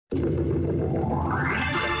Keyboard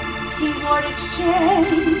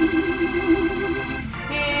Exchange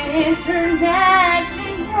International.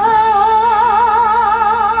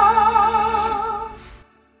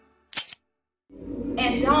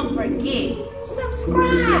 And don't forget,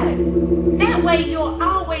 subscribe. That way you'll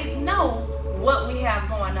always know what we have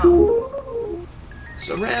going on.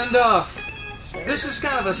 So Randolph, this is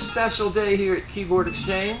kind of a special day here at Keyboard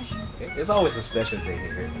Exchange. It's always a special day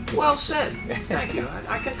here. Well said. Thank you.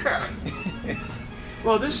 I concur.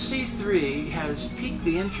 Well, this C3 has piqued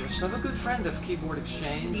the interest of a good friend of Keyboard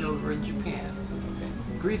Exchange over in Japan.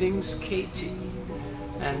 Greetings, KT.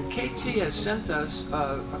 And KT has sent us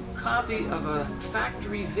a copy of a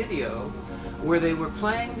factory video where they were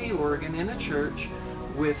playing the organ in a church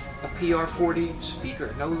with a PR-40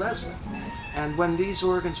 speaker, no less. And when these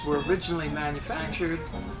organs were originally manufactured,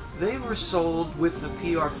 they were sold with a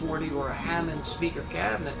PR-40 or a Hammond speaker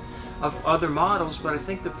cabinet of other models, but I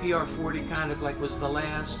think the PR-40 kind of like was the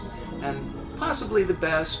last and possibly the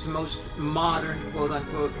best, most modern,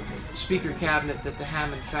 quote-unquote, speaker cabinet that the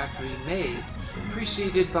Hammond factory made,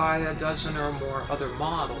 preceded by a dozen or more other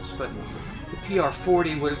models. But the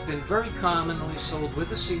PR-40 would have been very commonly sold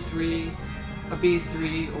with a C3, a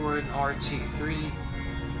B3, or an RT3.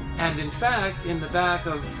 And in fact, in the back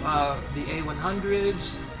of the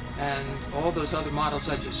A100s and all those other models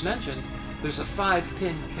I just mentioned, there's a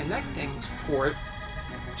 5-pin connecting port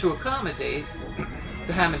to accommodate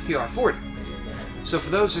the Hammond PR-40. So for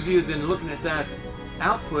those of you who've been looking at that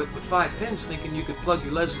output with 5 pins thinking you could plug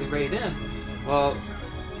your Leslie right in, well,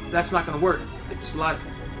 that's not going to work. It's a lot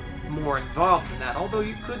more involved than that. Although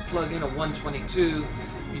you could plug in a 122,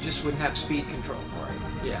 you just wouldn't have speed control. Right?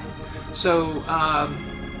 Yeah. So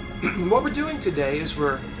what we're doing today is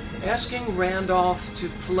we're asking Randolph to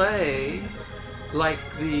play like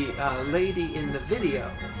the lady in the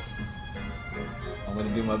video. I'm going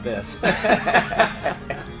to do my best.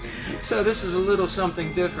 So this is a little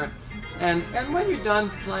something different. And when you're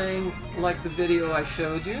done playing like the video I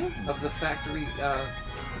showed you of the factory the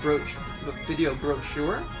video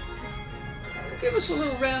brochure, give us a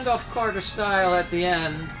little Randolph Carter style at the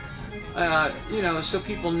end, you know, so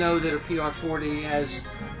people know that a PR-40 has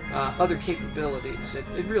other capabilities.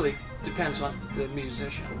 It really depends on the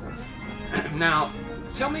musician. Now,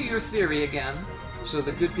 tell me your theory again, so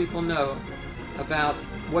the good people know about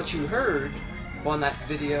what you heard on that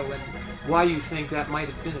video and why you think that might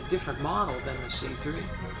have been a different model than the C3.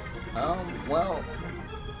 Well,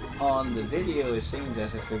 on the video it seemed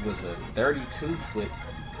as if it was a 32-foot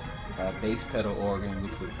bass pedal organ,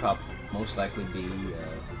 which would most likely be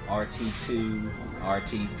RT2,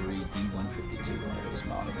 RT3, D152, one of those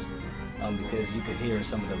models. Because you could hear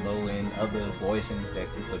some of the low-end other voicings that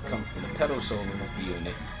would come from the pedal solo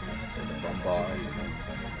unit, the bombard,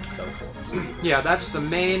 and so forth. Yeah, that's the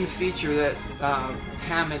main feature that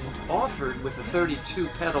Hammond offered with a 32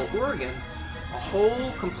 pedal organ, a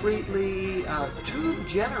whole completely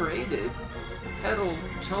tube-generated pedal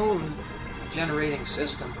tone generating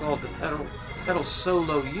system called the pedal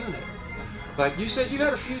solo unit. But you said you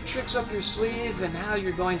got a few tricks up your sleeve and how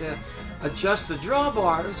you're going to adjust the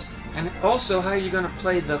drawbars, and also how you're going to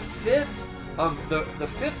play the fifth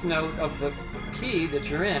note of the key that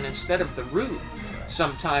you're in instead of the root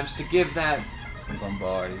sometimes, to give that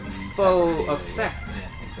bombard faux effect.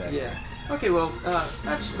 Yeah, exactly. Yeah. Okay, well,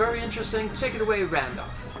 that's very interesting. Take it away,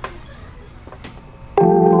 Randolph.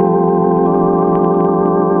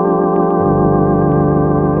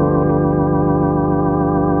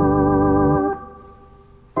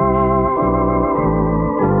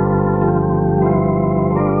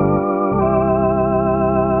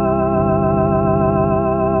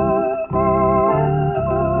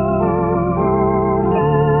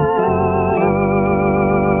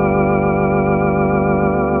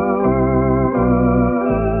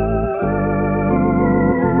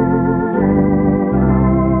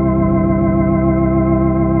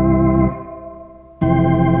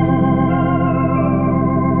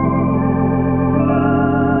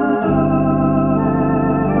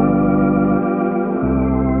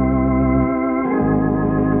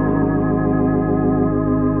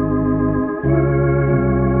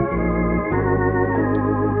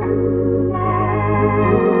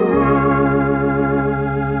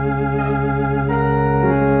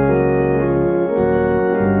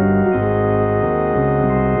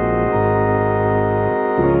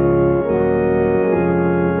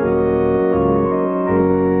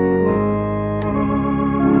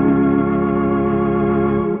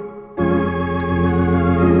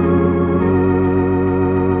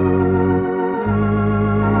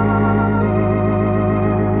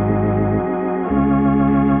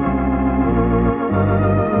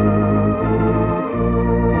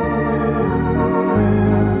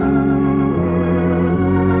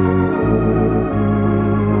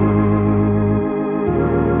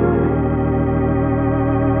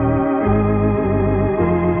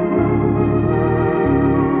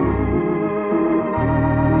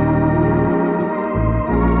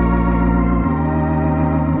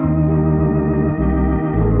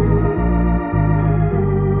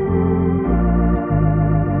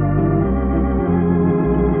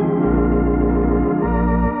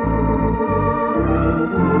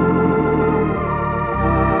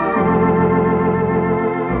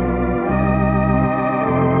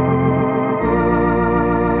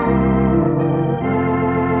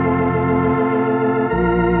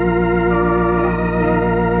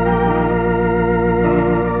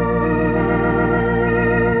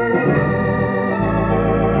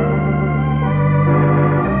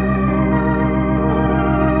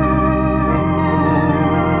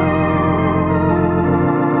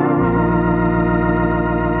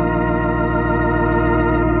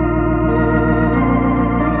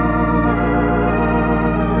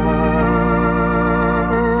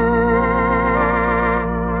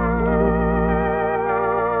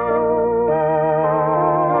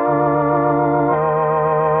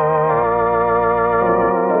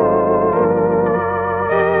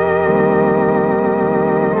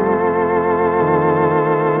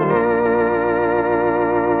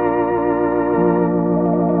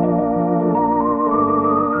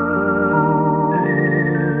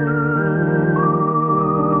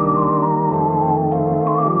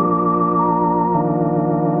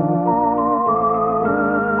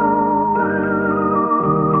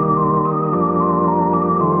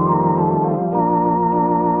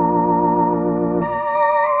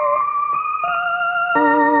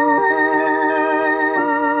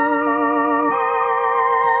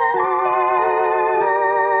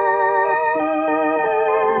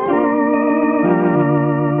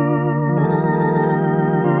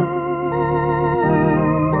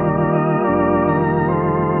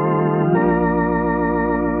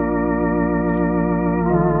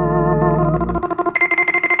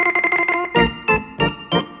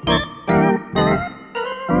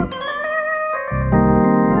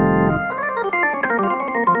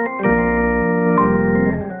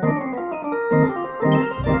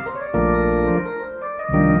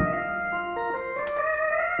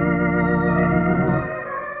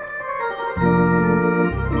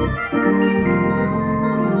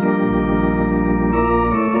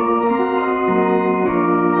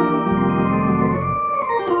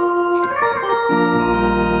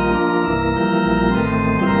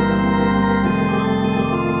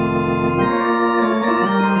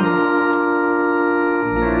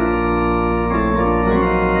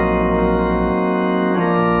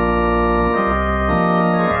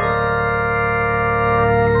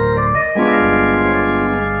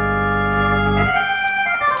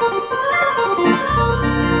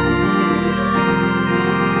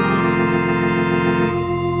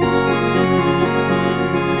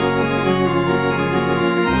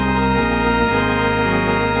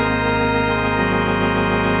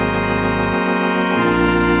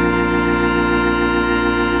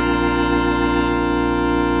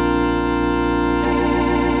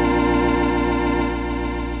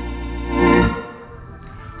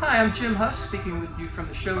 I'm Jim Huss, speaking with you from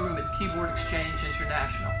the showroom at Keyboard Exchange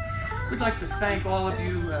International. We'd like to thank all of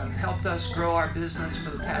you who have helped us grow our business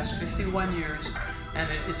for the past 51 years, and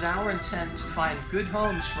it is our intent to find good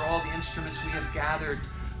homes for all the instruments we have gathered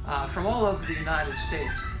from all over the United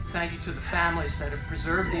States. Thank you to the families that have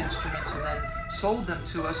preserved the instruments and then sold them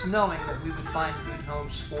to us, knowing that we would find good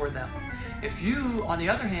homes for them. If you, on the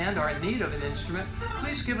other hand, are in need of an instrument,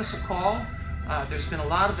 please give us a call. There's been a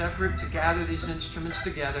lot of effort to gather these instruments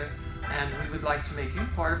together, and we would like to make you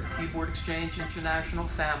part of the Keyboard Exchange International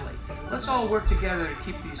family. Let's all work together to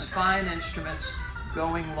keep these fine instruments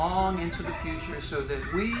going long into the future so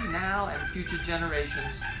that we now and future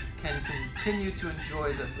generations can continue to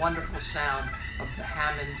enjoy the wonderful sound of the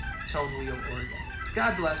Hammond tone wheel organ.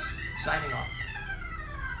 God bless. Signing off.